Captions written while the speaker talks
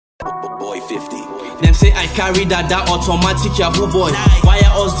Boy 50. Them say I carry that automatic Yahoo boy. Wire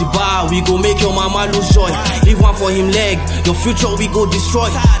us the bar, we go make your mama lose joy. Leave one for him leg, your future we go destroy.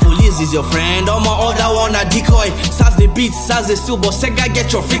 Police is your friend, all my other one a decoy. Saz the beat, Saz the still, but Sega get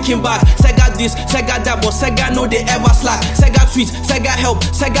your freaking back. Sega this, Sega that, but Sega know they ever slack. Sega tweet, Sega help,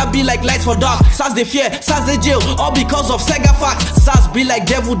 Sega be like light for dark. Saz the fear, Saz the jail, all because of Sega fact. Saz be like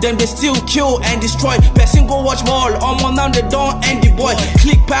devil, them they still kill and destroy. Person go watch ball, all now they don't end the boy.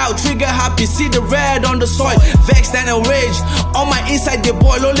 Click pow, trigger happy, see the red on the soil. Vexed and enraged, on my inside the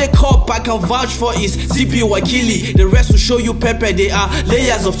boil. Only cup I can vouch for is CP Wakili. The rest will show you pepper, they are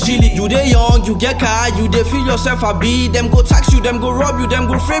layers of chili. You they young, you get car, you they feel yourself a beat. Them go tax you, them go rob you, them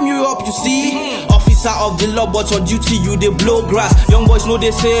go frame you up, you see. Officer of the law, but on duty you they blow grass. Young boys know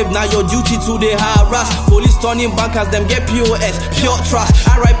they save, now your duty to they harass. Police turning bankers, them get POS, pure trust.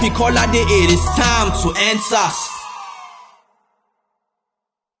 RIP caller day, it is time to end SARS.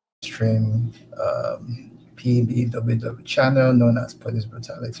 Stream PBWW channel known as Police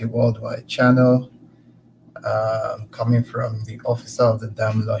Brutality Worldwide channel, coming from the officer of the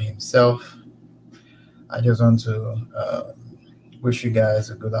damn law himself. I just want to wish you guys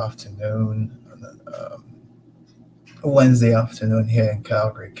a good afternoon, Wednesday afternoon here in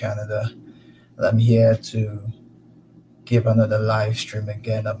Calgary, Canada. And I'm here to give another live stream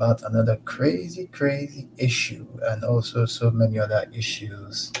again about another crazy issue, and also so many other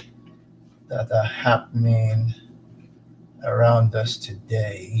issues that are happening around us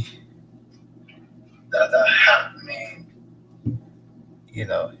today, you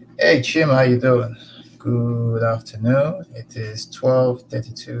know. Hey Chim, how you doing? Good afternoon. It is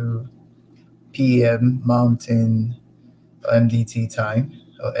 12:32 p.m. Mountain MDT time,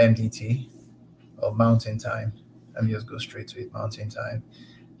 or MDT, or Mountain time. Let me just go straight to it, Mountain time,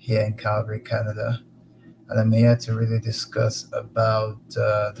 here in Calgary, Canada. And I'm here to really discuss about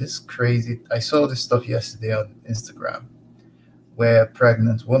this crazy. I saw this stuff yesterday on Instagram, where a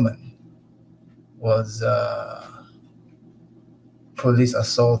pregnant woman was police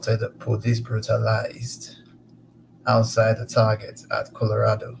assaulted, police brutalized outside the Target at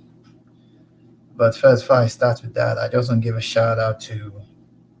Colorado. But first, before I start with that, I just want to give a shout out to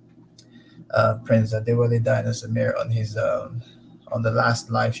Prince Adewale Dino-Samir on his on the last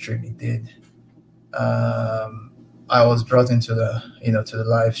live stream he did. I was brought into the to the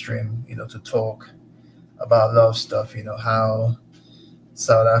live stream, to talk about a lot of stuff, how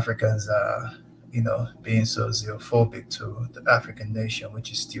South Africans are being so xenophobic to the African nation,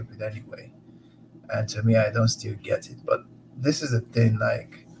 which is stupid anyway. And to me, I don't still get it. But this is the thing,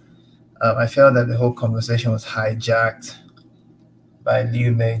 like, I felt that the whole conversation was hijacked by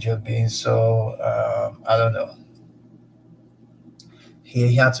Liu Major being so I don't know.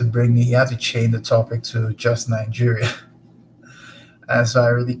 He had to change the topic to just Nigeria. And so I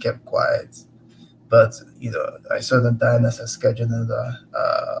really kept quiet. But, I saw that Dynas has scheduled another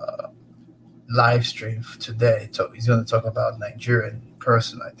live stream today. So he's going to talk about Nigeria in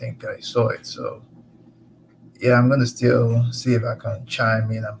person. I think I saw it. So, yeah, I'm going to still see if I can chime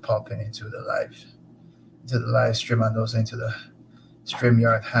in and pop into the live stream, and also into the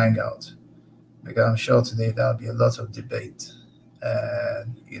StreamYard Hangout. Because I'm sure today there'll be a lot of debate.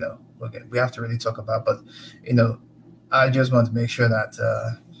 And we have to really talk about, but I just want to make sure that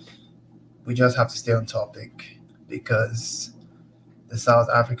we just have to stay on topic, because the South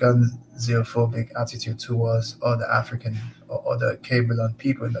African xenophobic attitude towards other African or other Caribbean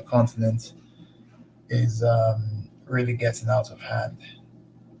people in the continent is really getting out of hand.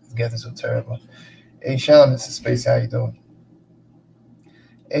 It's getting so terrible. Hey, shout out, Mr. Spacey, how you doing?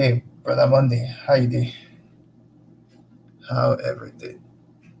 Hey, Brother Monday, how you doing? How everything.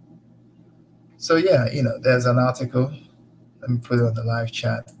 So yeah, there's an article. Let me put it on the live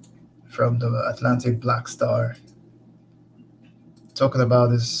chat from the Atlantic Black Star, talking about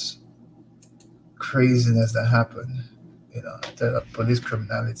this craziness that happened. The police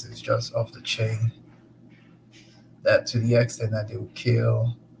criminality is just off the chain. That to the extent that they will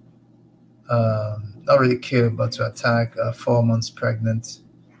kill, not really kill, but to attack a 4 months pregnant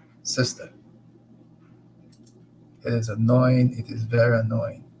sister. It is annoying. It is very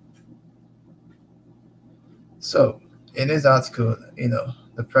annoying. So, in this article,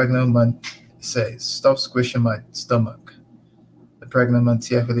 the pregnant woman says, "Stop squishing my stomach." The pregnant woman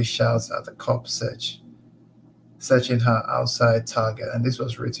tearfully shouts at the cop searching her outside Target. And this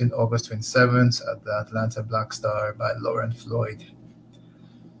was written August 27th at the Atlanta Black Star by Lauren Floyd.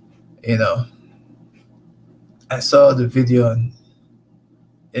 I saw the video on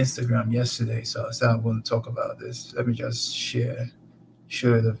Instagram yesterday, so I said I'm going to talk about this. Let me just share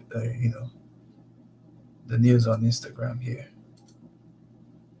the the news on Instagram here.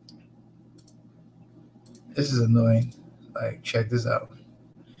 This is annoying. Like, check this out.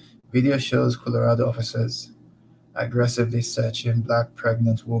 Video shows Colorado officers aggressively searching black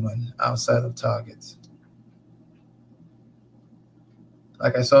pregnant woman outside of Target.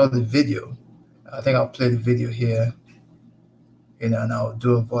 Like, I saw the video. I think I'll play the video here, and I'll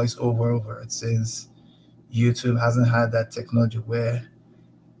do a voiceover over it, since YouTube hasn't had that technology where,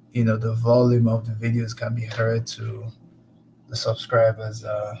 the volume of the videos can be heard to the subscribers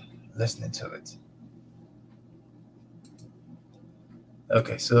listening to it.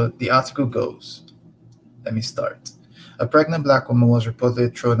 Okay, so the article goes. Let me start. A pregnant black woman was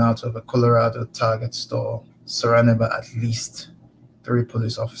reportedly thrown out of a Colorado Target store, surrounded by at least 3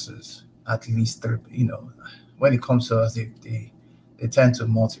 police officers. At least 3. When it comes to us, they tend to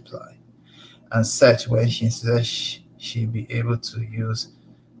multiply. And search when she says she'd be able to use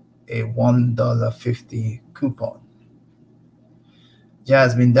a $1.50 coupon.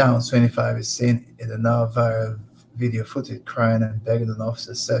 Jasmine Downs, 25, is seen in the now viral video footage crying and begging an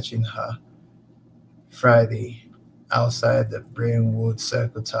officer searching her Friday outside the Brainwood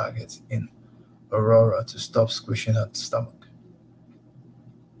Circle Target in Aurora to stop squishing her stomach.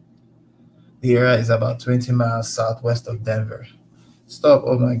 The area is about 20 miles southwest of Denver. Stop,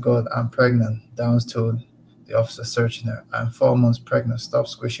 oh my God, I'm pregnant, Downs told the officer searching her. I'm 4 months pregnant, stop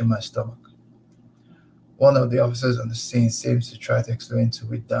squishing my stomach. One of the officers on the scene seems to try to explain to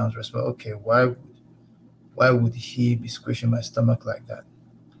which Downs responded, okay, why would he be squishing my stomach like that?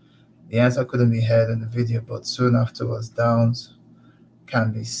 The answer couldn't be heard in the video, but soon afterwards, Downs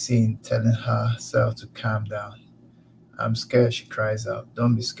can be seen telling herself to calm down. I'm scared, she cries out.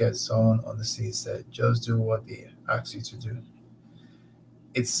 Don't be scared, someone on the scene said. Just do what they ask you to do.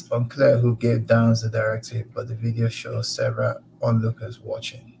 It's unclear who gave Downs the directive, but the video shows several onlookers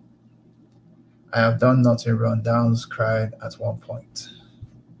watching. I have done nothing wrong, Downs cried at one point.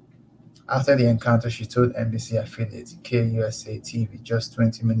 After the encounter, she told NBC affiliate KUSA TV just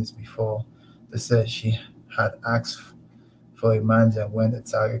 20 minutes before they said she had asked for a manager when the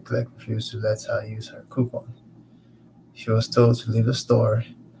Target clerk refused to let her use her coupon. She was told to leave the store,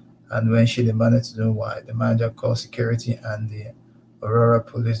 and when she demanded to know why, the manager called security and the Aurora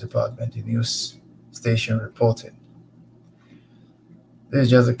Police Department, the news station reported. This is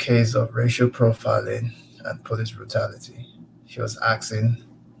just a case of racial profiling and police brutality. She was asking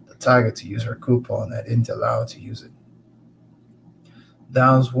the Target to use her coupon and didn't allow her to use it.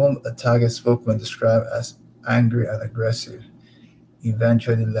 Downs, whom a Target spokesman described as angry and aggressive,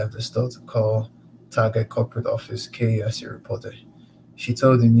 eventually left the store to call Target corporate office, KUSA reported. She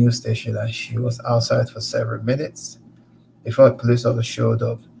told the news station that she was outside for several minutes before a police officer showed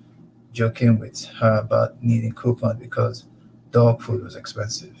up, joking with her about needing coupon because dog food was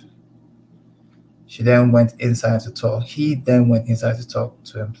expensive. He then went inside to talk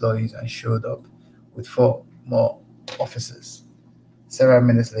to employees and showed up with 4 more officers. Several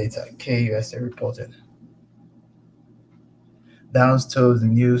minutes later, KUSA reported. Downs told the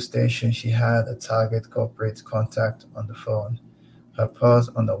news station she had a Target corporate contact on the phone, her purse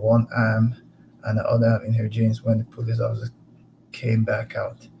under one arm and the other arm in her jeans when the police officer came back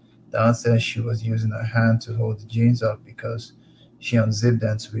out. Downs said she was using her hand to hold the jeans up because she unzipped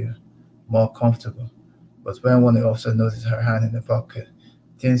them to be more comfortable. But when one of the officers noticed her hand in the pocket,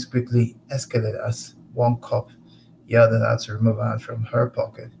 things quickly escalated as one cop yelled at her to remove her hand from her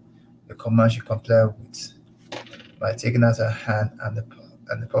pocket, a command she complied with by taking out her hand and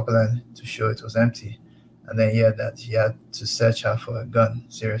the pocket line to show it was empty, and then yelled that she had to search her for a gun.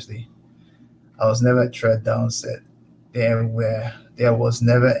 Seriously, I was never a threat, Downs said. There was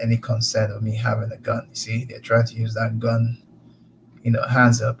never any concern of me having a gun. You see, they're trying to use that gun,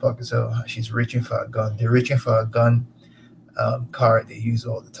 hands in her pocket, so she's reaching for a gun. They're reaching for a gun card they use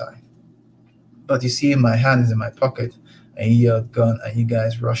all the time. But you see, my hand is in my pocket, and you yelled gun, and you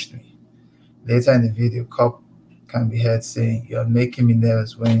guys rushed me. Later in the video, cop can be heard saying, "You're making me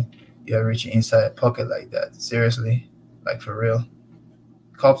nervous when you're reaching inside a pocket like that." Seriously, like for real.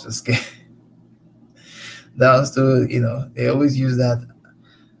 Cops are scared. Downs too, they always use that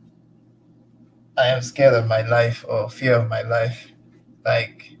I am scared of my life or fear of my life.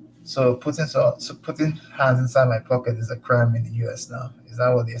 Like, so putting hands inside my pocket is a crime in the US now. Is that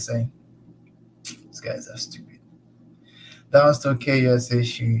what they're saying? These guys are stupid. Downs told KUSA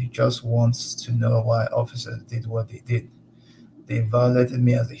she just wants to know why officers did what they did. They violated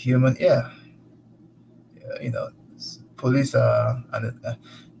me as a human. Yeah. Police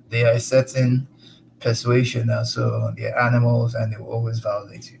they are a certain persuasion, so they're animals and they will always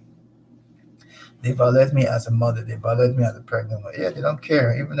violate you. They violate me as a mother. They violate me as a pregnant mother. Yeah, they don't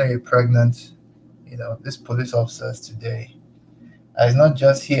care. Even though you're pregnant, these police officers today, it's not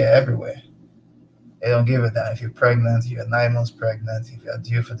just here, everywhere. They don't give a damn if you're pregnant, if you're 9 months pregnant, if you're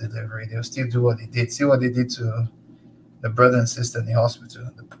due for delivery. They'll still do what they did. See what they did to the brother and sister in the hospital.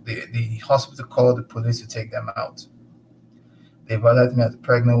 The hospital called the police to take them out. They violated me as a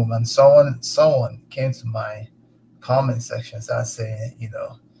pregnant woman. Someone came to my comment section, started saying,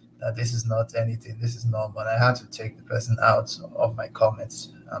 that this is not anything, this is normal. I had to take the person out of my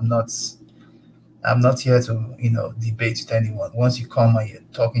comments. I'm not here to, debate with anyone. Once you come and you're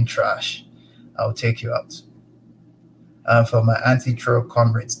talking trash, I'll take you out. And for my anti-troll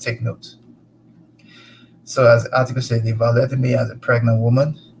comrades, take note. So as the article said, they violated me as a pregnant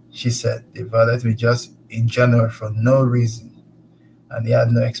woman. She said they violated me just in general for no reason. And they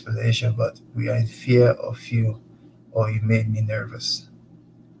had no explanation, but we are in fear of you, or you made me nervous.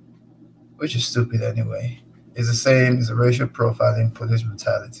 Which is stupid anyway. It's the same as racial profiling, police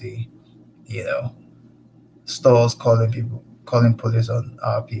brutality, stores calling police on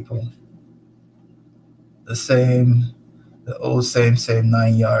our people. The old same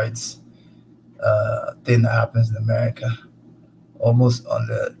 9 yards thing that happens in America almost on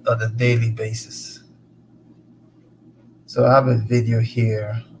the daily basis. So I have a video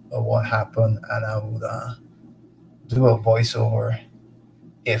here of what happened, and I would do a voiceover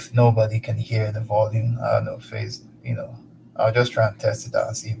if nobody can hear the volume. I don't know, I'll just try and test it out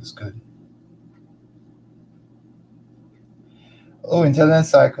and see if it's good. Oh, intelligence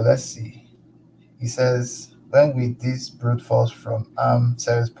cycle, let's see. He says, when will this brute force from armed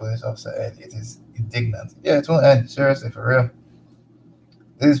service police officer end? It is indignant. Yeah, it won't end, seriously, for real.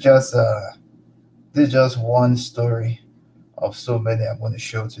 This is just one story of so many I'm going to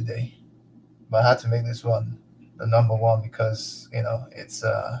show today. But I had to make this one the number one because, it's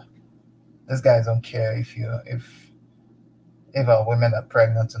these guys don't care if our women are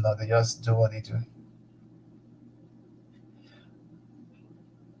pregnant or not. They just do what they do.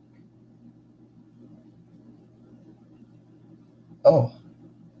 Oh,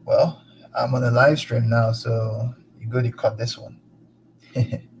 well, I'm on a live stream now, so you go to cut this one.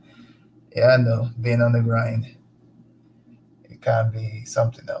 Yeah, I know, being on the grind, it can be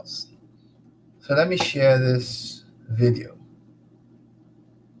something else. So let me share this video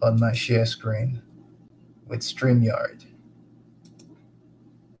on my share screen with StreamYard.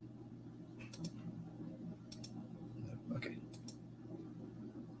 Okay.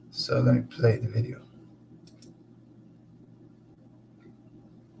 So let me play the video.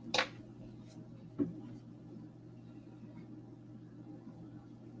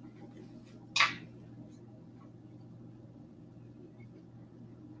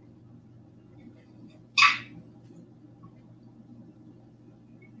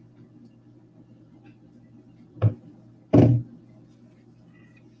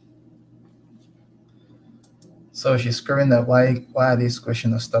 So she's screaming that why are they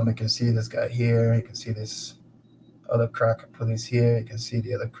squishing her stomach? You can see this guy here. You can see this other cracker police here. You can see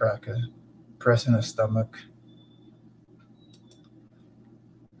the other cracker pressing her stomach.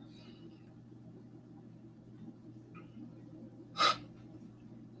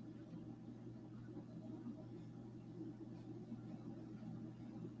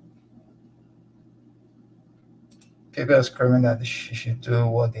 People are screaming that she should do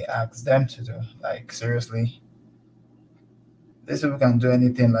what they asked them to do. Like, seriously. These people can do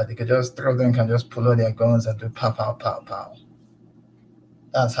anything. Like, they could just throw them, can just pull out their guns and do pow, pow, pow, pow.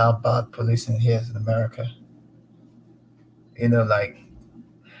 That's how bad policing here is in America. Like,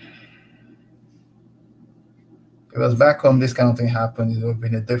 if it was back home, this kind of thing happened, it would be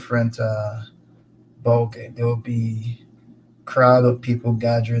in a different ballgame. There would be crowd of people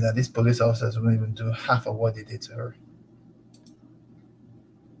gathering, and these police officers wouldn't even do half of what they did to her.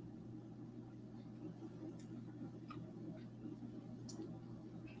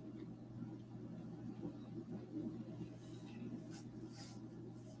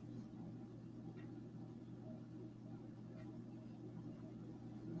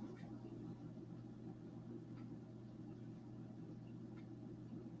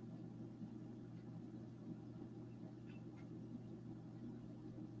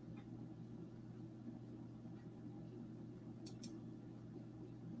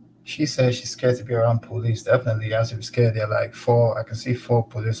 She says she's scared to be around police. Definitely, you have to be scared. There are like I can see 4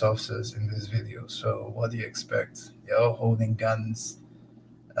 police officers in this video. So what do you expect? They're all holding guns.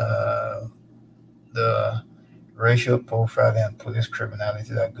 The racial profiling and police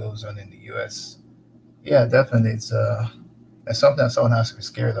criminality that goes on in the U.S. Yeah, definitely, it's something that someone has to be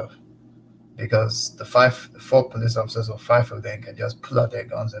scared of, because the 4 police officers or 5 of them can just pull out their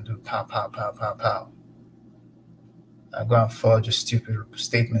guns and do pow, pow, pow, pow, pow. And go and forge a stupid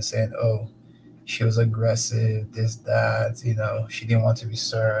statement saying, oh, she was aggressive, this, that, she didn't want to be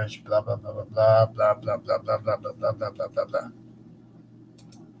searched, blah, blah, blah, blah, blah, blah, blah, blah, blah, blah, blah, blah, blah, blah, blah, blah.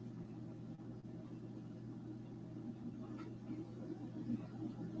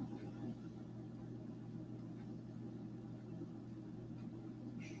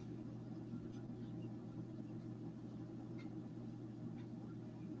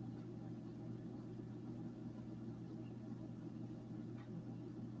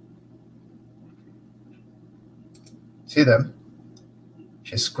 See them?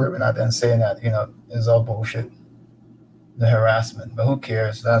 She's screaming at them, saying that, it's all bullshit, the harassment. But who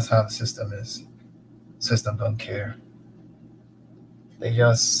cares? That's how the system is. System don't care. They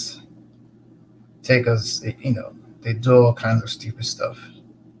just take us, they do all kinds of stupid stuff,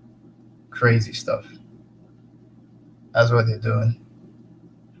 crazy stuff. That's what they're doing.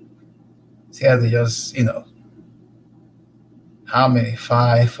 See how they just, how many?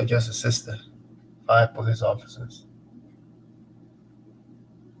 5 for just a sister, 5 police officers.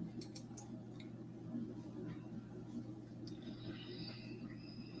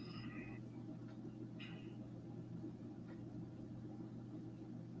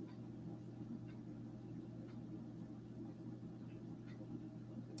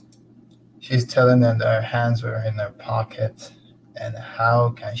 She's telling them that her hands were in her pocket, and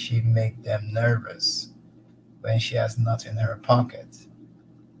how can she make them nervous when she has nothing in her pocket?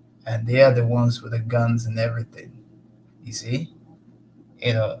 And they are the ones with the guns and everything. You see?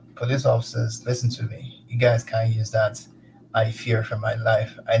 Police officers, listen to me. You guys can't use that. I fear for my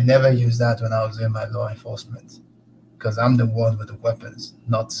life. I never used that when I was in my law enforcement, because I'm the one with the weapons,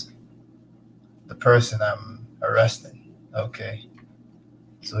 not the person I'm arresting. Okay?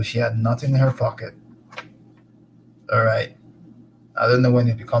 So she had nothing in her pocket. All right. I don't know when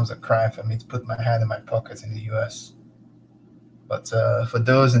it becomes a crime for me to put my hand in my pocket in the US. But for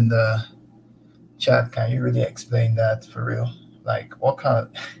those in the chat, can you really explain that for real? Like, what kind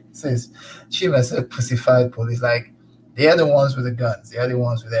of... says, she must have pussified police. Like, they are the ones with the guns. They are the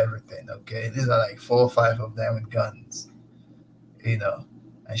ones with everything, okay? These are like 4 or 5 of them with guns, And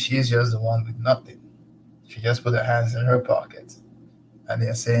she's just the one with nothing. She just put her hands in her pocket. And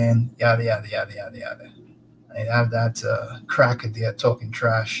they're saying, yada, yada, yada, yada, yada. And you have that cracker there talking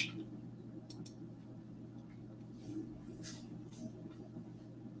trash.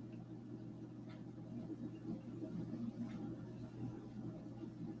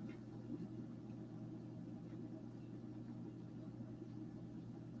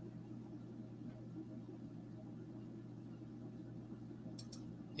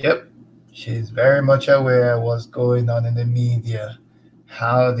 Yep. She's very much aware of what's going on in the media,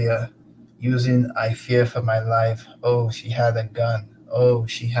 how they're using I fear for my life. Oh, she had a gun. Oh,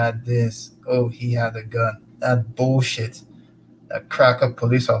 she had this. Oh, he had a gun. That bullshit that cracker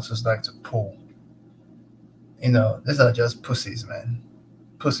police officers like to pull. These are just pussies, man.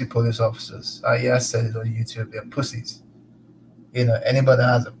 Pussy police officers. I said it on YouTube. They're pussies. Anybody that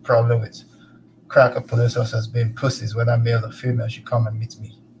has a problem with cracker police officers being pussies, whether male or female, should come and meet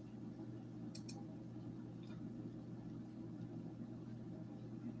me.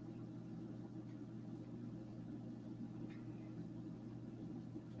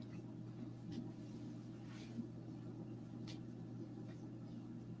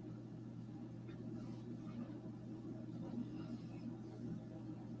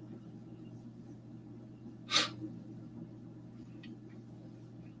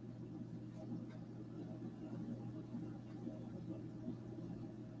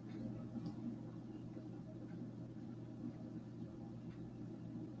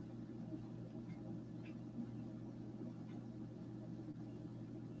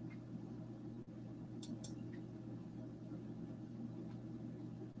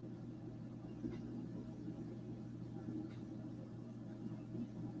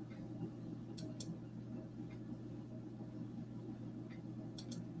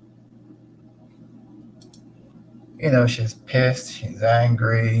 She's pissed, she's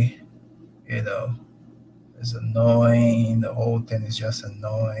angry, it's annoying. The whole thing is just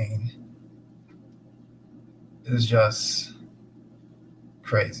annoying. It's just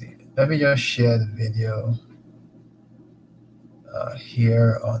crazy. Let me just share the video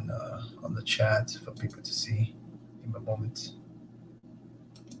here on the chat for people to see in a moment.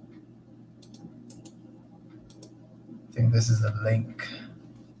 I think this is the link.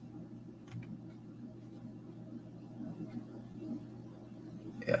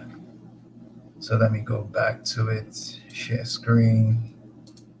 Yeah. So let me go back to it, share screen.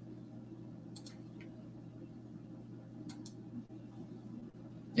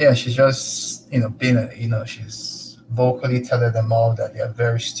 Yeah, she's just, being she's vocally telling them all that they are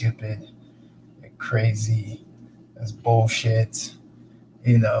very stupid. They crazy. It's bullshit.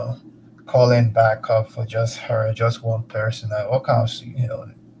 You know, calling backup for just her, just one person. Like, what kind of,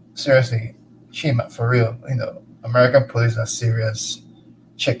 seriously, Shima, for real. American police are serious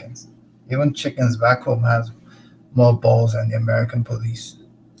chickens. Even chickens back home has more balls than the American police.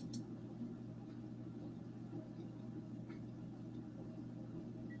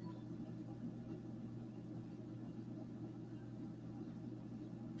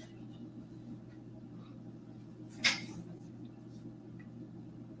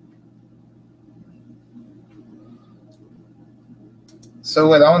 So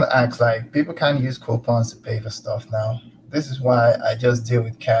what I want to ask, like, people can't use coupons to pay for stuff now. This is why I just deal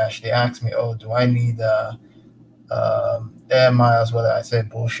with cash. They ask me, oh, do I need air miles? Whether I say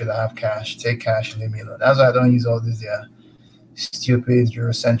bullshit, I have cash. Take cash, leave me alone. That's why I don't use all this stupid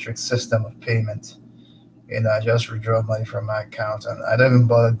Eurocentric system of payment. I just withdraw money from my account, and I don't even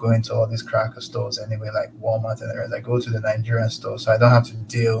bother going to all these cracker stores anyway, like Walmart and everything. I go to the Nigerian store, so I don't have to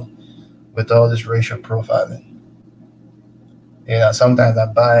deal with all this racial profiling. Sometimes I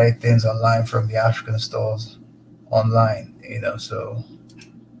buy things online from the African stores online, so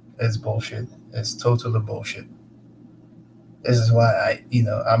it's bullshit. It's totally bullshit. This is why I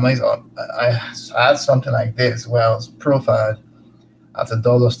had something like this where I was profiled at a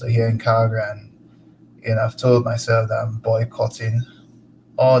dollar store here in Calgary, and I've told myself that I'm boycotting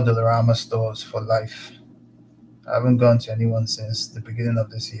all Dollarama stores for life. I haven't gone to anyone since the beginning of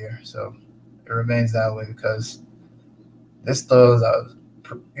this year, so it remains that way because these stores are,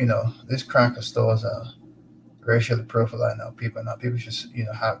 these cracker stores are racially profiling our people. Now people should,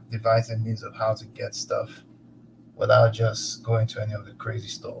 have devising means of how to get stuff without just going to any of the crazy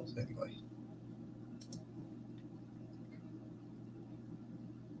stores anyway.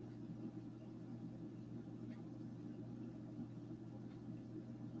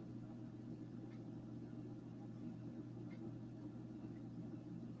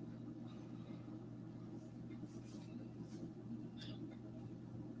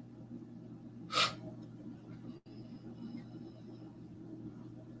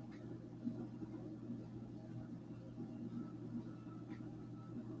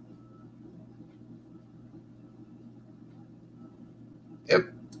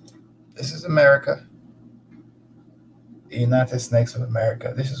 Yep, this is America, the United States of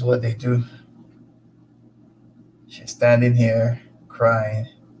America. This is what they do. She's standing here crying.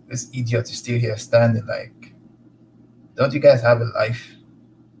 This idiot is still here standing. Like, don't you guys have a life?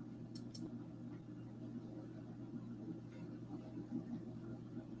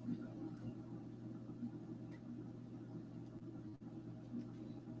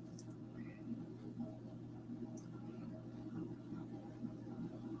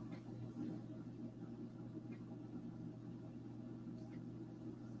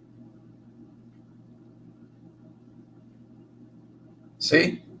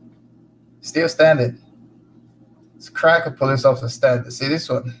 See? Still standing. It's crack a police officer standing. See this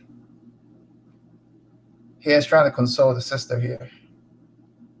one? Here's trying to console the sister here.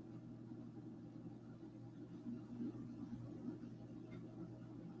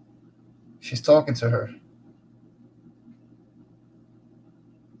 She's talking to her.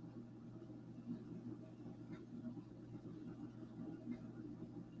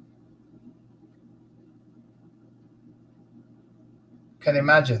 Can you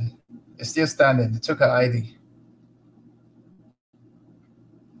imagine? It's still standing. They took her ID.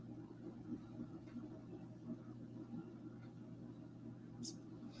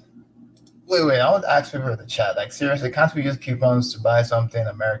 Wait, I want to ask people in the chat, like, seriously, can't we use coupons to buy something in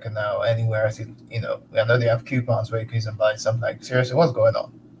America now, anywhere? I know they have coupons where you can use and buy something. Like, seriously, what's going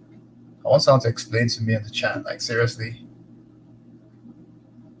on? I want someone to explain to me in the chat, like, seriously.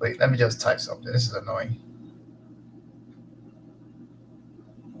 Wait, let me just type something. This is annoying.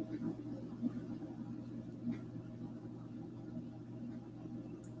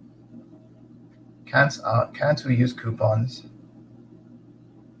 Can't we use coupons?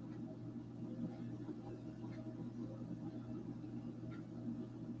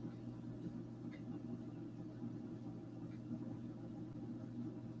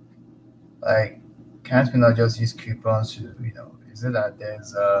 Like, can't we not just use coupons to, is it that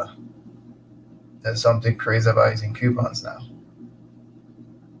there's something crazy about using coupons now?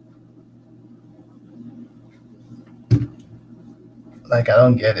 Like, I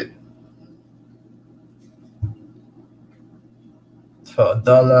don't get it. For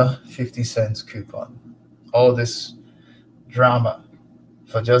 $1.50 coupon. All this drama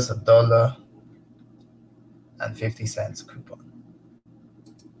for just $1.50 coupon.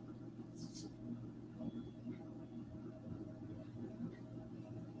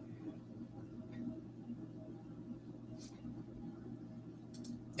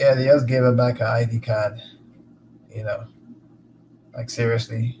 Yeah, they just gave her back her ID card. You know, like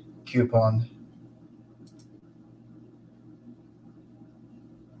seriously, coupon.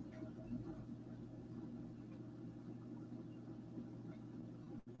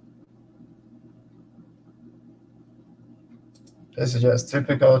 This is just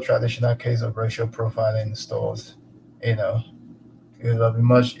typical traditional case of racial profiling in stores. You know, it will be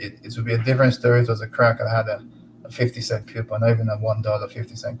it would be a different story if it was a cracker that had a 50-cent coupon, not even a $1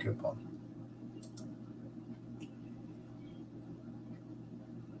 50-cent coupon.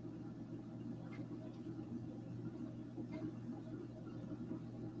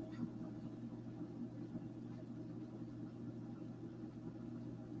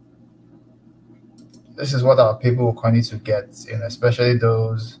 This is what our people will continue to get, especially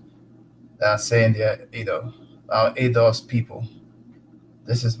those that are saying they're, our ADOS people.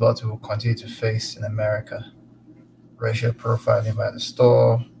 This is what we will continue to face in America. Racial profiling by the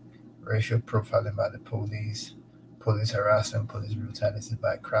store, racial profiling by the police, police harassment, police brutality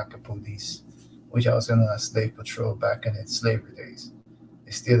by cracker police, which are also known as slave patrol back in its slavery days.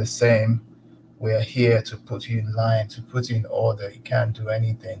 It's still the same. We are here to put you in line, to put you in order. You can't do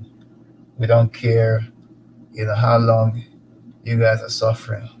anything. We don't care, how long you guys are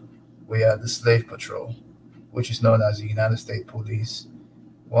suffering. We are the slave patrol, which is known as the United States Police.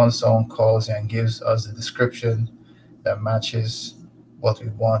 Once someone calls and gives us the description that matches what we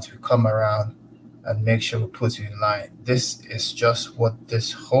want, we come around and make sure we put you in line. This is just what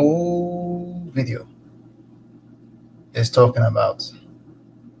this whole video is talking about.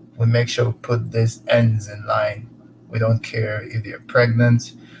 We make sure we put these ends in line. We don't care if they're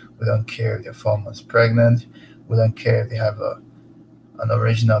pregnant. We don't care if they're 4 months pregnant. We don't care if they have an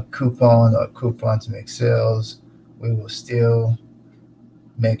original coupon or a coupon to make sales. We will still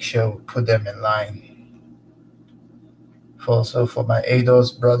make sure we put them in line. Also, for my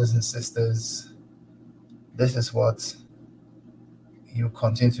ADOS brothers and sisters, this is what you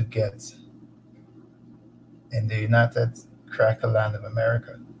continue to get in the United Cracker Land of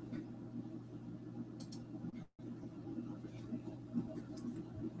America.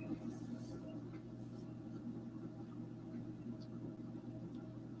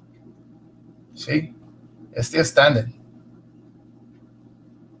 See, it's still standing.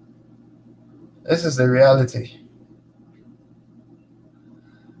 This is the reality.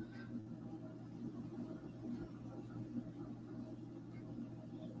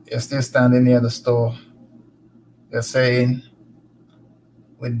 You're still standing near the store. You're saying,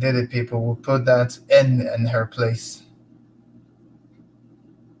 we did it, people. We'll put that N in her place.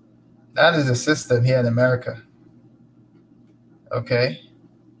 That is the system here in America. Okay?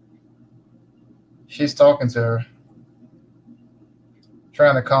 She's talking to her,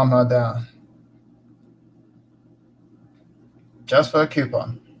 trying to calm her down. Just for a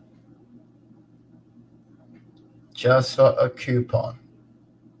coupon. Just for a coupon.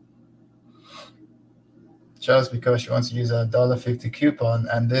 Just because she wants to use a $1.50 coupon,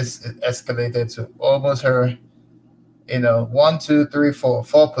 and this is escalated to almost her, 1, 2, 3, 4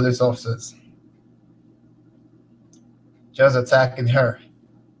 police officers just attacking her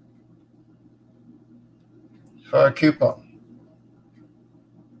for a coupon.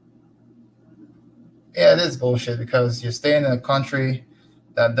 Yeah, it is bullshit because you're staying in a country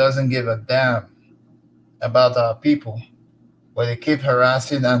that doesn't give a damn about our people, where they keep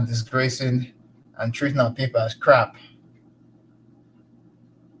harassing and disgracing and treating our people as crap.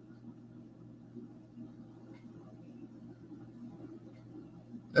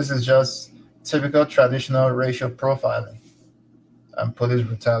 This is just typical traditional racial profiling and police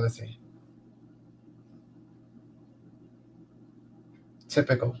brutality.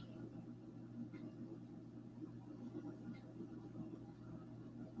 Typical.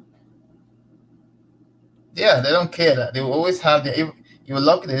 Yeah, they don't care that. They will always have you were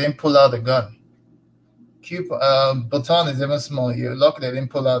lucky they didn't pull out the gun. Baton is even small. You're lucky they didn't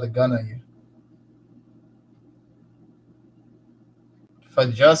pull out the gun on you. For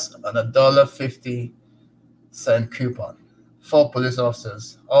just a $1.50 coupon. 4 police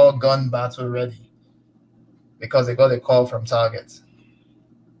officers, all gun battle ready, because they got a call from Target.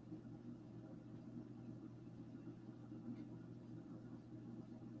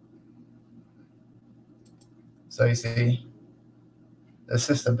 So you see, the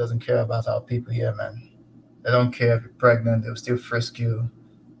system doesn't care about our people here, man. They don't care if you're pregnant. They'll still frisk you,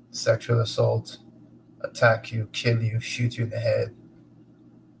 sexual assault, attack you, kill you, shoot you in the head,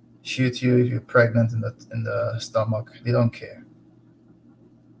 shoot you if you're pregnant in the stomach. They don't care.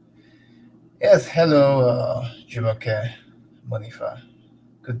 Yes, hello, Jumoke Monifa.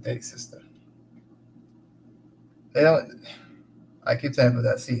 Good day, sister. They don't. I keep telling people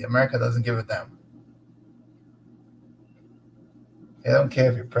that, see, America doesn't give a damn. They don't care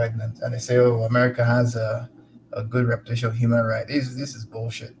if you're pregnant. And they say, oh, America has a good reputation of human rights. This is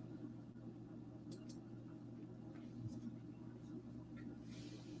bullshit.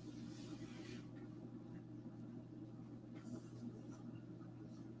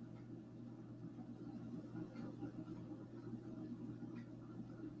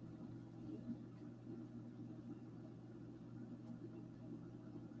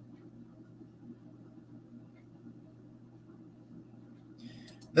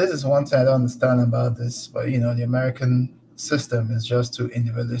 This is one thing I don't understand about this, but the American system is just too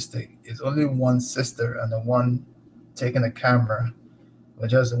individualistic. It's only one sister and the one taking the camera, but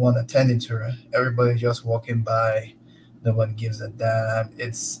just the one attending to her. Everybody just walking by. No one gives a damn.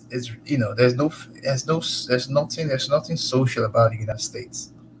 It's there's nothing social about the United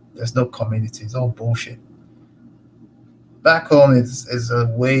States. There's no community. It's all bullshit. Back home, it's a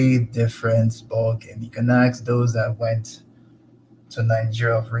way different ball game. You can ask those that went to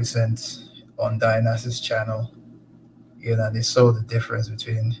Nigeria of recent on Dionysus channel. They saw the difference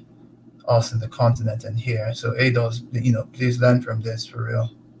between us in the continent and here. So ADOS, please learn from this for real.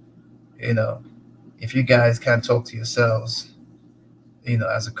 If you guys can't talk to yourselves,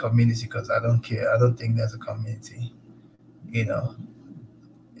 as a community, because I don't care. I don't think there's a community. You know,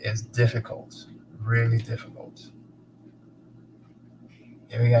 it's difficult, really difficult.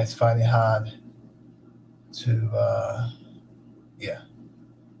 If you guys find it hard to, yeah,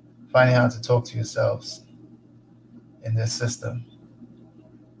 find it hard to talk to yourselves in this system,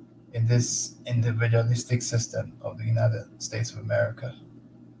 in this individualistic system of the United States of America.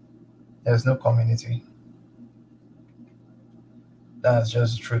 There's no community. That's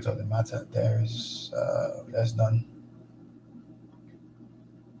just the truth of the matter. There's none,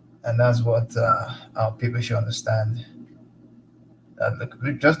 and that's what our people should understand.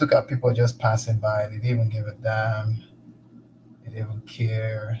 That just look at people just passing by. They didn't even give a damn. They didn't even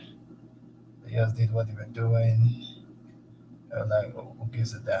care. They just did what they were doing. They're like, oh, who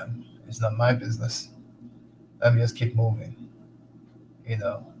gives a damn? It's not my business. Let me just keep moving.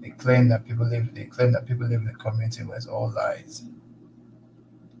 They claim that people live. They claim that people live in a community where it's all lies.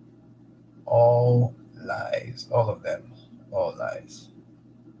 All lies. All of them. All lies.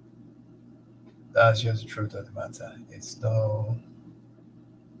 That's just the truth of the matter. It's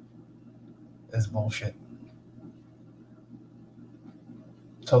bullshit.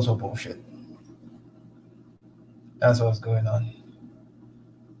 Total bullshit. That's what's going on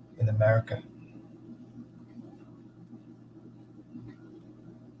in America.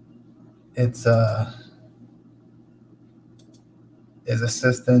 It's a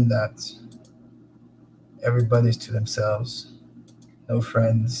system that everybody's to themselves, no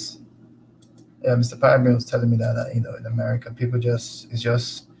friends. Yeah, Mr. Pyramid was telling me that in America, it's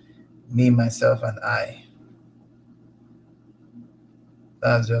just me, myself, and I.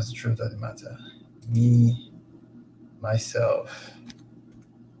 That's just the truth of the matter. Me, myself,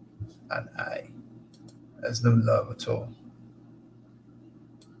 and I. There's no love at all.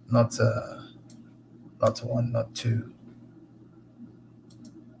 Not one, not two.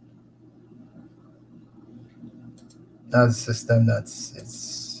 That's a system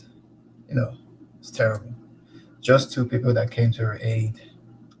it's terrible. Just two people that came to her aid.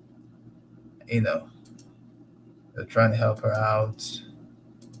 They're trying to help her out.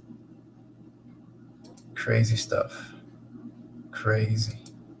 Crazy stuff. Crazy.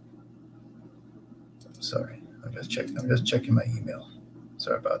 Sorry, I'm just checking my email.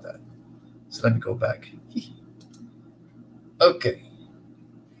 Sorry about that. So let me go back. Okay.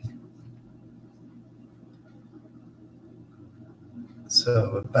 So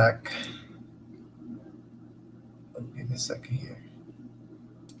we're back. Oh, give me a second here.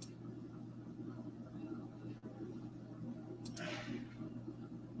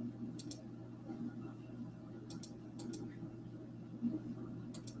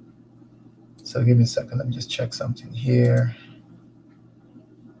 So give me a second. Let me just check something here.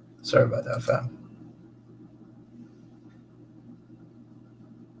 Sorry about that, fam.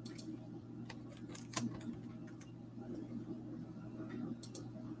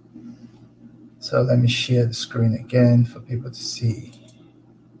 So let me share the screen again for people to see.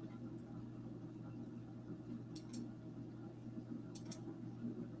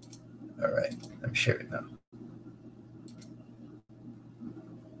 All right, let me share it now.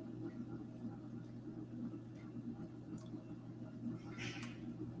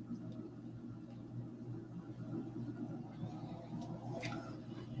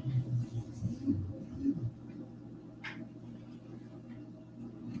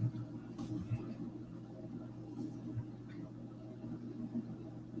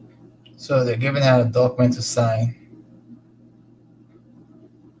 So they're giving her a document to sign.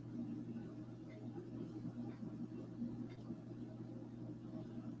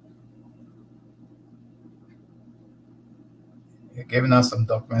 They're giving us some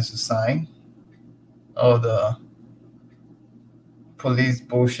documents to sign. All the police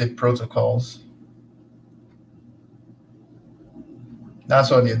bullshit protocols. That's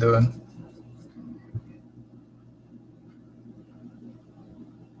what they're doing.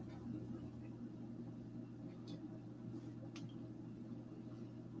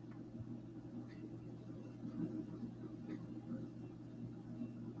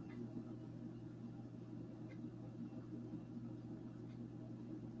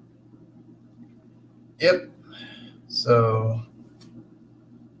 Yep. So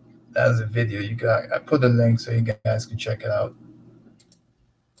that's a video you got. I put the link so you guys can check it out.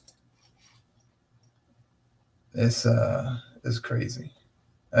 It's crazy.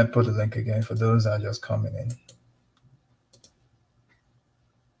 I put the link again for those that are just coming in.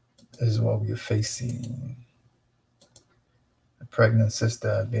 This is what we're facing. A pregnant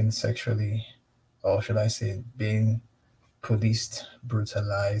sister being sexually, or should I say, being policed,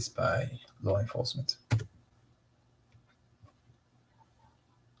 brutalized by law enforcement.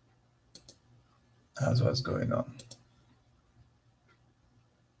 That's what's going on.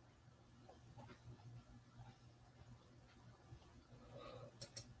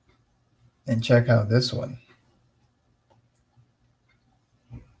 And check out this one.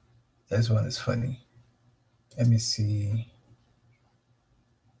 This one is funny. Let me see.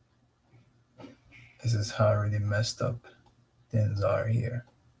 This is how really messed up things are here.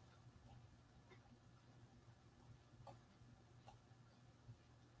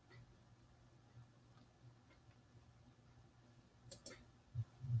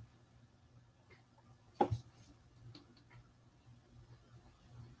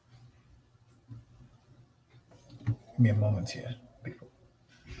 Give me a moment here, people.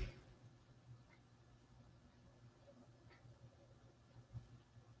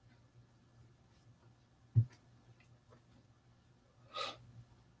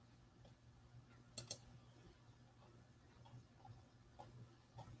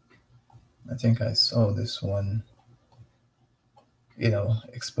 I think I saw this one,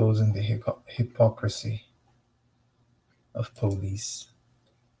 exposing the hypocrisy of police.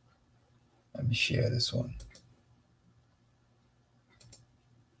 Let me share this one.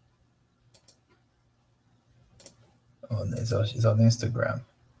 Oh, it's on Instagram.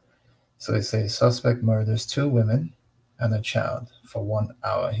 So it says suspect murders 2 women and a child for 1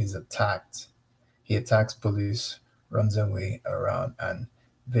 hour. He attacks police, runs away around, and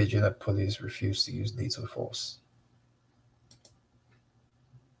vigilant police refuse to use lethal force.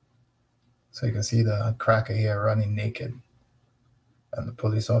 So you can see the cracker here running naked. And the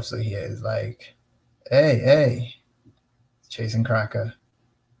police officer here is like, hey, chasing cracker.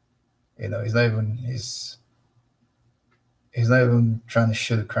 He's not even trying to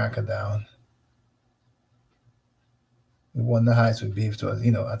shoot a cracker down. We wonder how it would be if it was,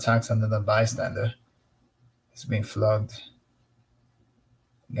 attacks another bystander. He's being flogged.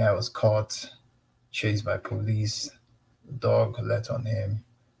 The guy was caught, chased by police. The dog let on him.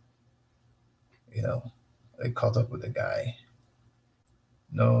 They caught up with the guy.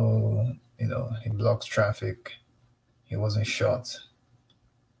 No, he blocks traffic. He wasn't shot.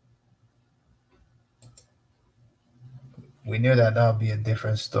 We knew that would be a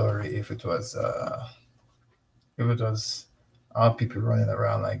different story if it was our people running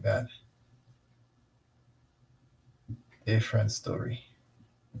around like that. Different story.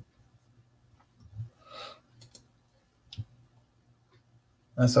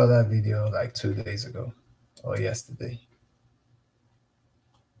 I saw that video like 2 days ago or yesterday.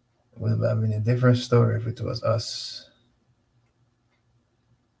 It would have been a different story if it was us.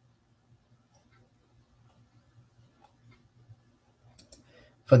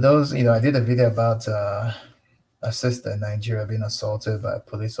 For those, I did a video about a sister in Nigeria being assaulted by a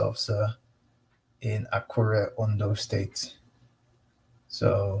police officer in Akure, Ondo State.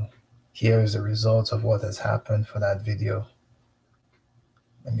 So here is the result of what has happened for that video.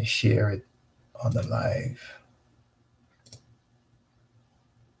 Let me share it on the live.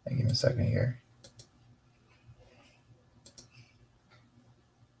 Give me a second here.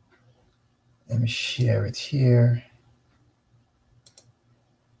 Let me share it here.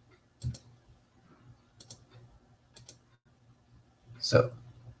 So,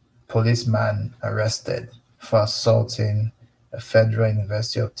 policeman arrested for assaulting a Federal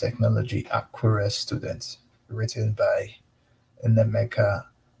University of Technology Akure student, written by Nnemeka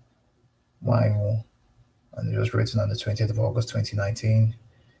Nwaiwu, and it was written on the 20th of August 2019.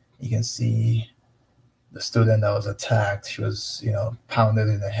 You can see the student that was attacked. She was, pounded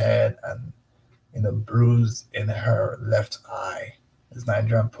in the head and, bruised in her left eye. It's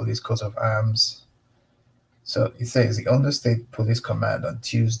Nigerian Police Coat of Arms. So it says the Ondo State Police Command on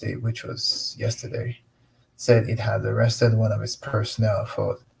Tuesday, which was yesterday, said it had arrested one of its personnel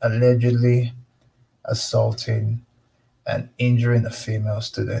for allegedly assaulting and injuring a female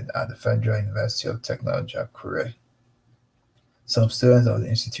student at the Federal University of Technology, Akure. Some students of the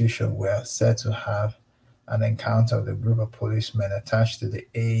institution were said to have an encounter with a group of policemen attached to the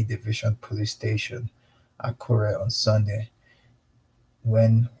A Division Police Station, Akure, on Sunday,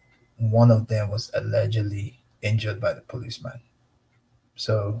 when one of them was allegedly injured by the policeman.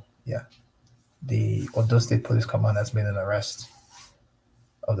 So, yeah, the Ondo State Police Command has made an arrest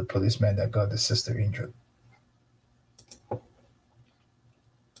of the policeman that got the sister injured.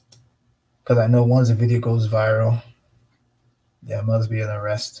 Because I know once the video goes viral, there must be an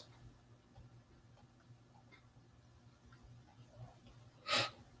arrest.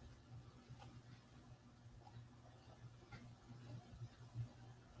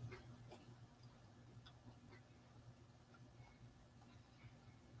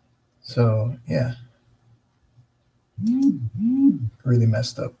 So, yeah. Really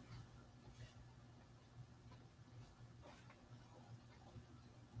messed up.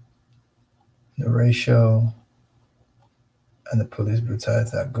 The racial and the police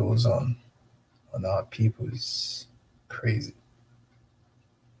brutality that goes on our people is crazy.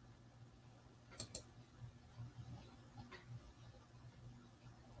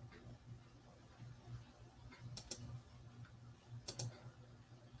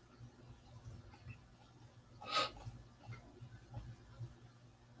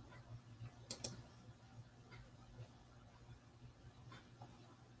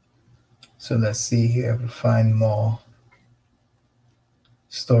 So let's see here if we find more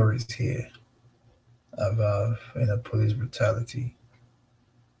stories here about police brutality.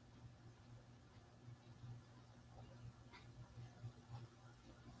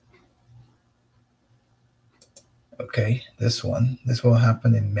 Okay, this one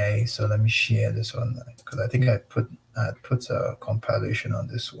happened in May. So let me share this one because I think I put a compilation on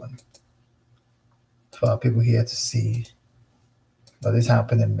this one for our people here to see. But this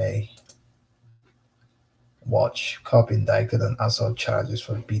happened in May. Watch, cop indicted on assault charges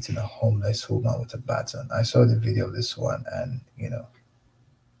for beating a homeless woman with a baton. I saw the video of this one, and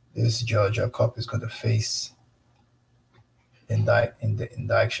this Georgia cop is going to face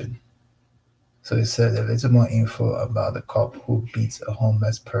indiction. So it said a little more info about the cop who beats a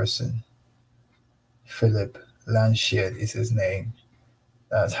homeless person. Philip Lanshed is his name.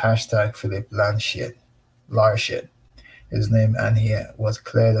 That's hashtag Philip Lanshed. His name, and he was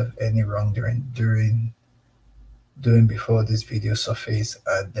cleared of any wrongdoing doing before this video surfaced,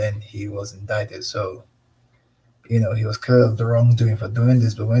 and then he was indicted. So, he was cleared of the wrongdoing for doing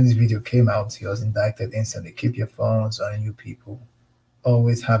this, but when this video came out, he was indicted instantly. Keep your phones on you, people.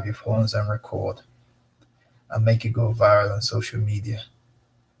 Always have your phones and record and make it go viral on social media.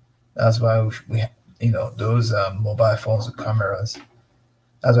 That's why we those mobile phones with cameras.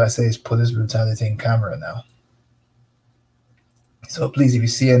 That's why I say it's police brutality in camera now. So please, if you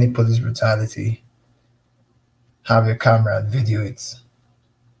see any police brutality, have your camera and video it,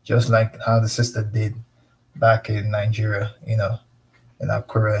 just like how the sister did back in Nigeria, in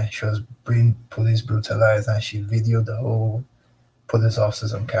Akure. She was being police brutalized and she videoed the whole police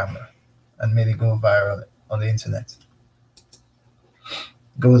officers on camera and made it go viral on the internet.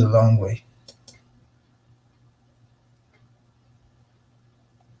 Goes a long way.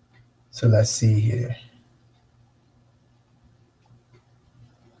 So let's see here.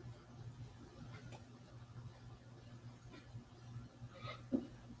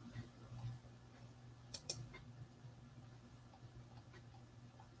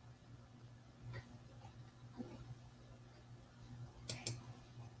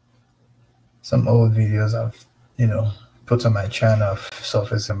 Some old videos I've, put on my channel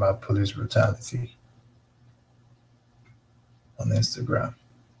surfacing about police brutality on Instagram.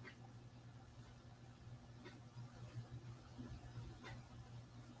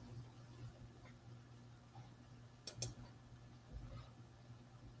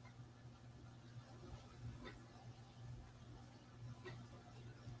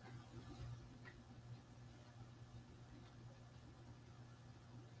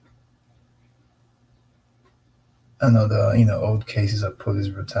 Another, old cases of police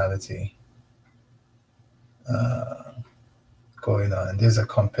brutality going on. And there's a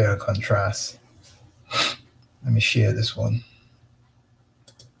compare and contrast. Let me share this one.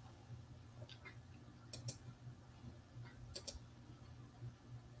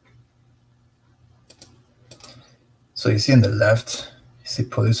 So you see on the left, you see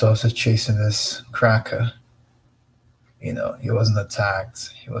police officer chasing this cracker. You know, he wasn't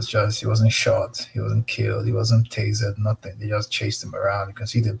attacked. He wasn't shot. He wasn't killed. He wasn't tasered, nothing. They just chased him around. You can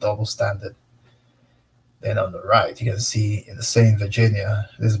see the double standard. Then on the right, you can see in the same Virginia,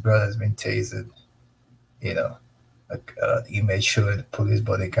 this brother has been tasered. You know, the image showing the police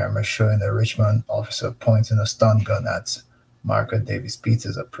body camera showing a Richmond officer pointing a stun gun at Margaret Davis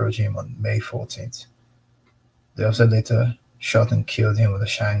Peters approaching him on May 14th. The officer later shot and killed him with a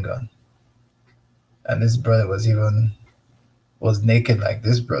handgun. And this brother was naked like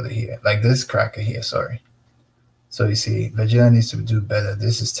this brother here, like this cracker here, sorry. So you see, Virginia needs to do better.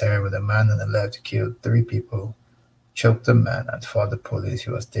 This is terrible. The man on the left killed 3 people, choked a man, and fought the police.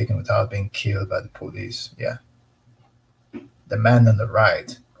 He was taken without being killed by the police. Yeah. The man on the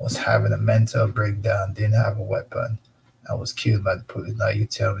right was having a mental breakdown, didn't have a weapon, and was killed by the police. Now you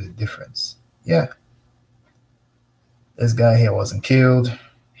tell me the difference. Yeah. This guy here wasn't killed.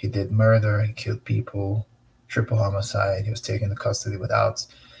 He did murder. He killed people. Triple homicide. He was taken into custody without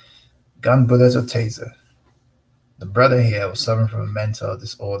gun, bullets, or taser. The brother here was suffering from a mental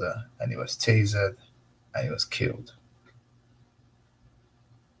disorder, and he was tasered, and he was killed.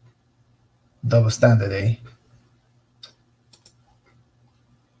 Double standard, eh?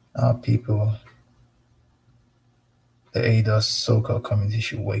 Our people, the ADOS so-called community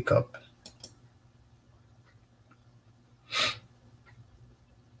should wake up.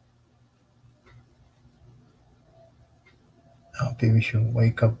 Our people should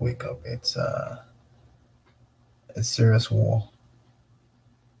wake up, wake up. It's serious war.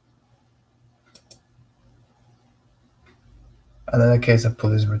 Another case of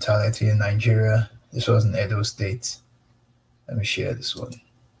police brutality in Nigeria. This was in Edo State. Let me share this one.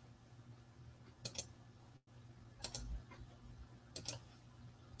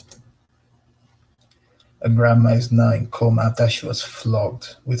 A grandma is now in coma after she was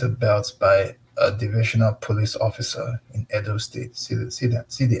flogged with a belt by a divisional police officer in Edo State. See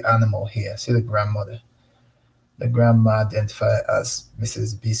the animal here. See the grandmother. The grandma, identified as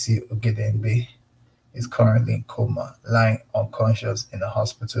Mrs. B.C. Ogedengbe, is currently in coma, lying unconscious in a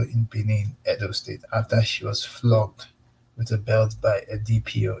hospital in Benin, Edo State, after she was flogged with a belt by a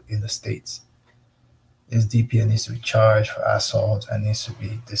DPO in the state. This DPO needs to be charged for assault and needs to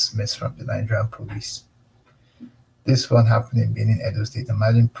be dismissed from the Nigerian police. This one happened in Benin, Edo State.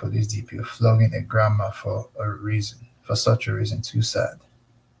 Imagine police DPO flogging a grandma for such a reason. Too sad.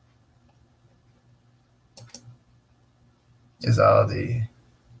 Is all the,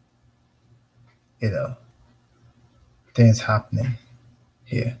 things happening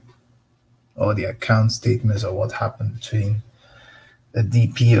here. All the account statements of what happened between the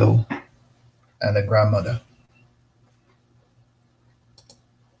DPO and the grandmother.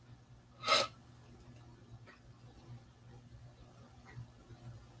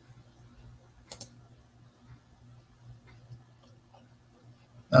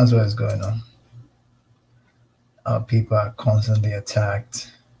 That's what is going on. Our people are constantly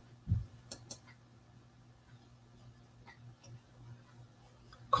attacked.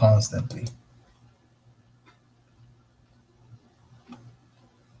 Constantly.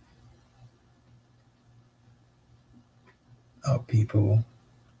 Our people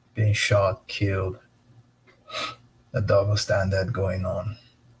being shot, killed. The double standard going on.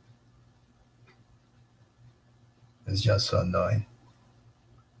 It's just so annoying.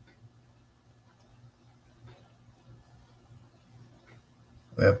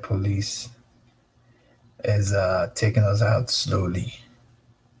 Where police is taking us out slowly.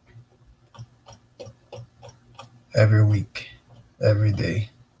 Every week, every day.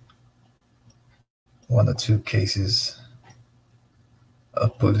 1 or 2 cases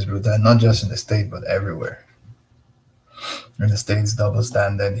of police brutality, not just in the state, but everywhere. In the states, double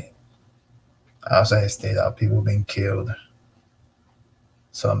standard. Outside the state, our people being killed.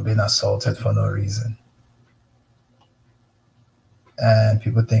 Some being assaulted for no reason. And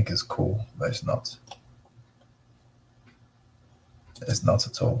people think it's cool, but it's not. It's not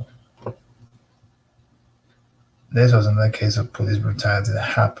at all. This was another case of police brutality that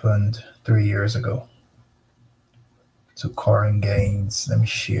happened 3 years ago to Corin Gaines. Let me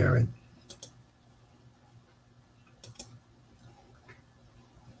share it.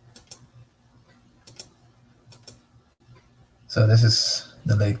 So this is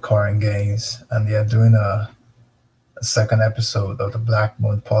the late Corin Gaines, and they are doing a second episode of the Black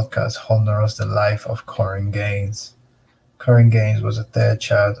Moon podcast, Honor Us the Life of Corin Gaines. Corin Gaines was a 3rd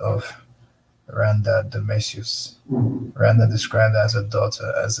child of Randa Demesius. Randa described her as a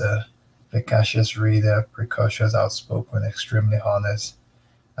daughter as a vivacious reader, precocious, outspoken, extremely honest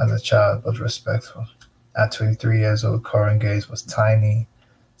as a child, but respectful. At 23 years old, Corin Gaines was tiny,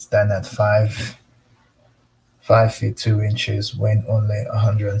 standing at 5 feet 2 inches, weighing only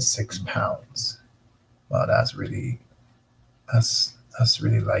 106 pounds. Wow, that's really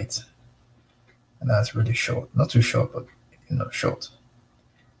light, and that's really short. Not too short, but short.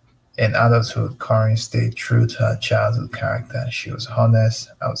 In adulthood, Corin stayed true to her childhood character. She was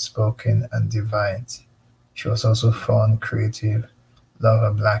honest, outspoken, and defiant. She was also fun, creative, loved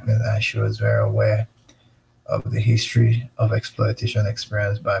her blackness, and she was very aware of the history of exploitation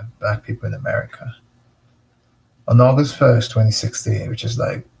experienced by black people in America. On August 1st, 2016, which is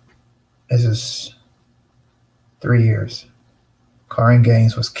this is 3 years, Corin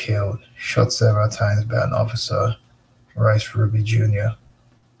Gaines was killed, shot several times by an officer, Royce Ruby Jr.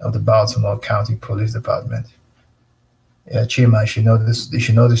 of the Baltimore County Police Department. Yeah, Chima, you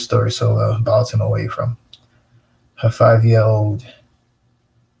should know this story so well. Baltimore, where you from? Her 5-year-old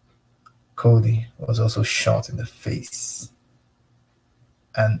Cody was also shot in the face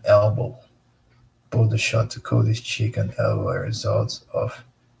and elbow. Both the shot to Cody's cheek and elbow were a result of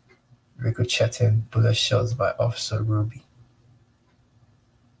ricocheting bullet shots by Officer Ruby.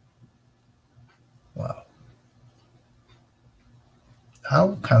 Wow.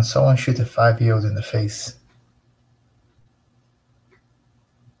 How can someone shoot a 5-year-old in the face?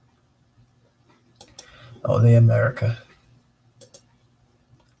 Only America.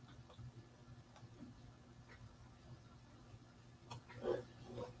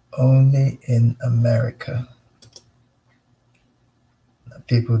 Only in America.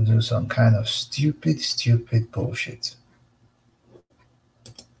 People do some kind of stupid bullshit.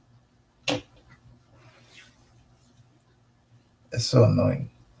 It's so annoying.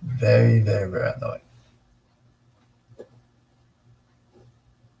 Very annoying.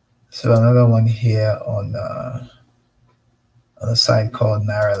 So another one here on a site called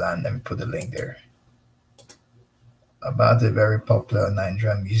Nairaland. Let me put the link there. About a very popular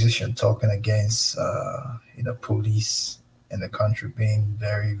Nigerian musician talking against police in the country being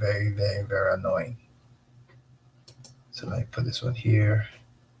very annoying. So let me put this one here.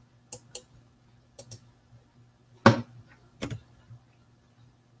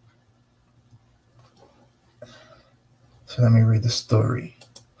 So let me read the story.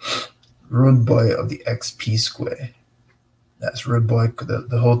 Rude Boy of the XP Square. That's Rude Boy.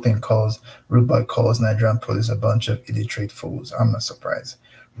 The whole thing calls Rude Boy calls Nigerian police a bunch of illiterate fools. I'm not surprised.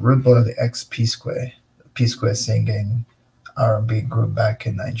 Rude Boy of the XP Square, P Square singing R&B group back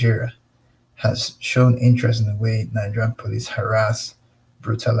in Nigeria, has shown interest in the way Nigerian police harass,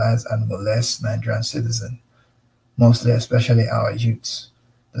 brutalize, and molest Nigerian citizens, especially our youths.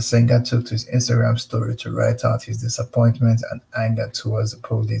 The singer took to his Instagram story to write out his disappointment and anger towards the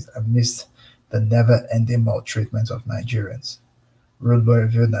police amidst the never-ending maltreatment of Nigerians. Rude Boy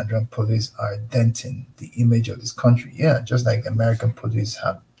revealed Nigerian police are denting the image of this country. Yeah, just like American police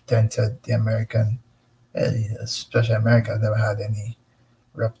have dented the American, especially America, never had any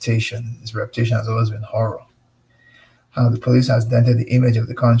reputation. Its reputation has always been horror. How the police has dented the image of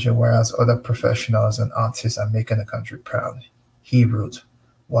the country, whereas other professionals and artists are making the country proud. He wrote,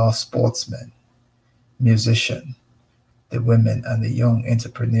 while sportsmen, musicians, the women, and the young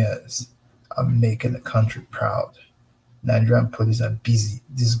entrepreneurs are making the country proud, Nigerian police are busy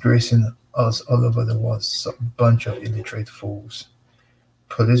disgracing us all over the world. So a bunch of illiterate fools.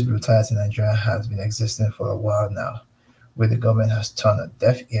 Police brutality in Nigeria has been existing for a while now, where the government has turned a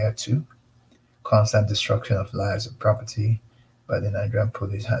deaf ear to. Constant destruction of lives and property by the Nigerian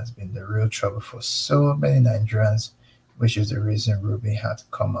police has been the real trouble for so many Nigerians, which is the reason Ruby had to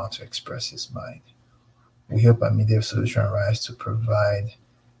come out to express his mind. We hope a immediate solution arrives to provide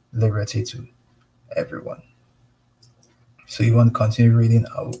liberty to everyone. So you want to continue reading,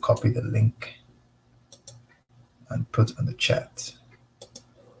 I will copy the link and put on the chat.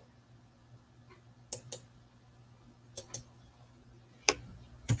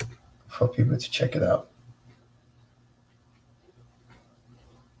 For people to check it out.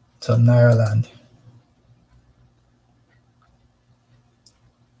 So Nairaland.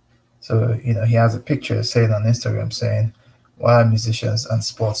 So, he has a picture saying on Instagram saying, while musicians and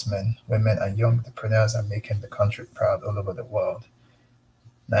sportsmen, women and young entrepreneurs are making the country proud all over the world,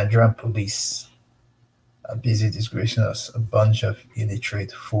 Nigerian police are busy disgracing us, a bunch of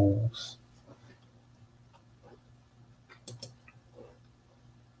illiterate fools.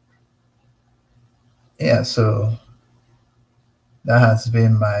 Yeah, so that has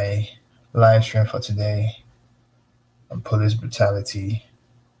been my live stream for today on police brutality.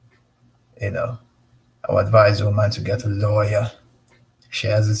 I would advise a woman to get a lawyer,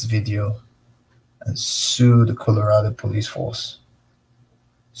 share this video, and sue the Colorado police force.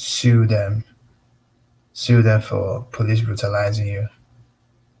 Sue them Sue them for police brutalizing you.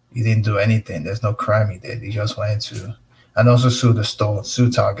 You didn't do anything. There's no crime you did. You just went to, and also sue the store, sue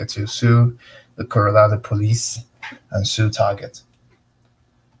Target too, sue the Colorado police, and sue Target.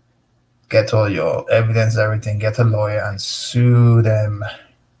 Get all your evidence, everything. Get a lawyer and sue them.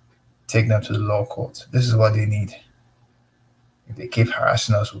 Take them to the law court. This is what they need. If they keep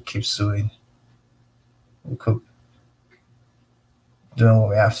harassing us, we'll keep suing. We'll keep doing what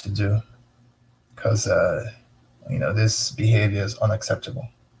we have to do because this behavior is unacceptable.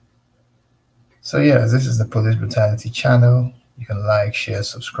 So yeah, this is the Police Brutality channel. You can like, share,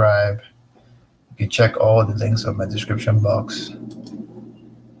 subscribe. You can check all the links on my description box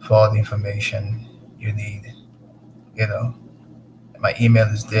for all the information you need. My email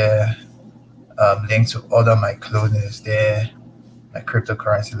is there. Link to order my clothing is there. My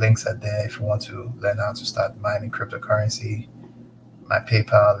cryptocurrency links are there if you want to learn how to start mining cryptocurrency. My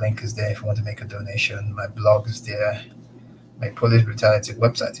PayPal link is there if you want to make a donation. My blog is there. My Police Brutality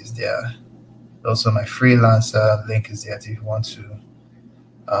website is there. Also, my freelancer link is there if you want to.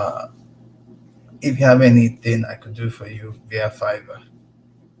 If you have anything I could do for you via Fiverr.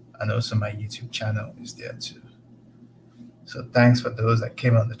 And also my YouTube channel is there too. So thanks for those that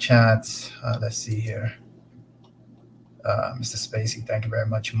came on the chat. Let's see here. Mr. Spacey, thank you very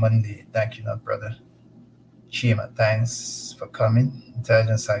much. Monday, thank you, not brother. Chima, thanks for coming.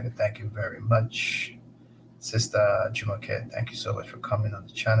 Intelligent Cycle, thank you very much. Sister Jumoke, thank you so much for coming on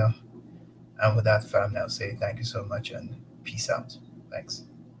the channel. And with that, family, I'll say thank you so much and peace out. Thanks.